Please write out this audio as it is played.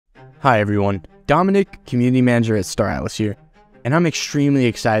Hi everyone, Dominic, Community Manager at Star Atlas here, and I'm extremely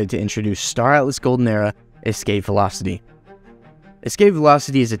excited to introduce Star Atlas Golden Era Escape Velocity. Escape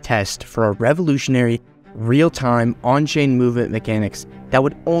Velocity is a test for a revolutionary, real-time, on-chain movement mechanics that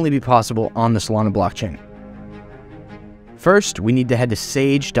would only be possible on the Solana blockchain. First, we need to head to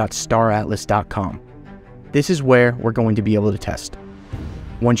sage.staratlas.com. This is where we're going to be able to test.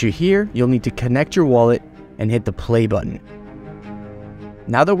 Once you're here, you'll need to connect your wallet and hit the play button.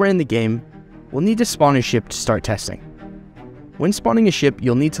 Now that we're in the game, we'll need to spawn a ship to start testing. When spawning a ship,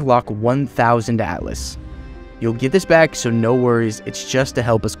 you'll need to lock 1,000 Atlas. You'll get this back, so no worries, it's just to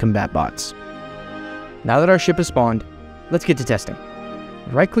help us combat bots. Now that our ship is spawned, let's get to testing.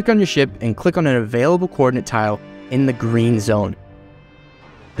 Right-click on your ship and click on an available coordinate tile in the green zone.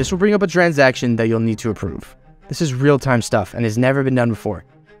 This will bring up a transaction that you'll need to approve. This is real-time stuff and has never been done before,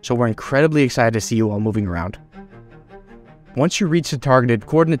 so we're incredibly excited to see you all moving around. Once you reach the targeted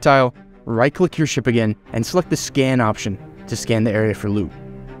coordinate tile, right-click your ship again and select the scan option to scan the area for loot.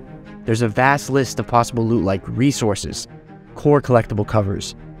 There's a vast list of possible loot like resources, core collectible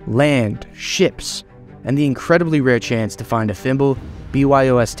covers, land, ships, and the incredibly rare chance to find a Thimble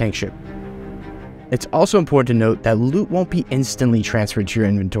BYOS tank ship. It's also important to note that loot won't be instantly transferred to your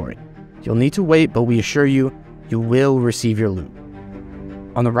inventory. You'll need to wait, but we assure you, you will receive your loot.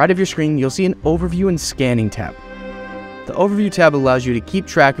 On the right of your screen, you'll see an Overview and Scanning tab. The Overview tab allows you to keep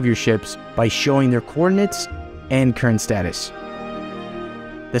track of your ships by showing their coordinates and current status.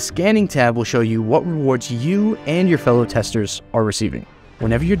 The Scanning tab will show you what rewards you and your fellow testers are receiving.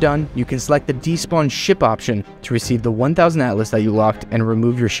 Whenever you're done, you can select the Despawn Ship option to receive the 1,000 Atlas that you locked and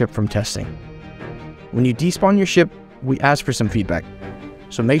remove your ship from testing. When you despawn your ship, we ask for some feedback,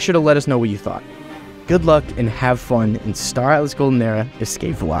 so make sure to let us know what you thought. Good luck and have fun in Star Atlas Golden Era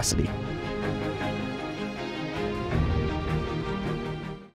Escape Velocity.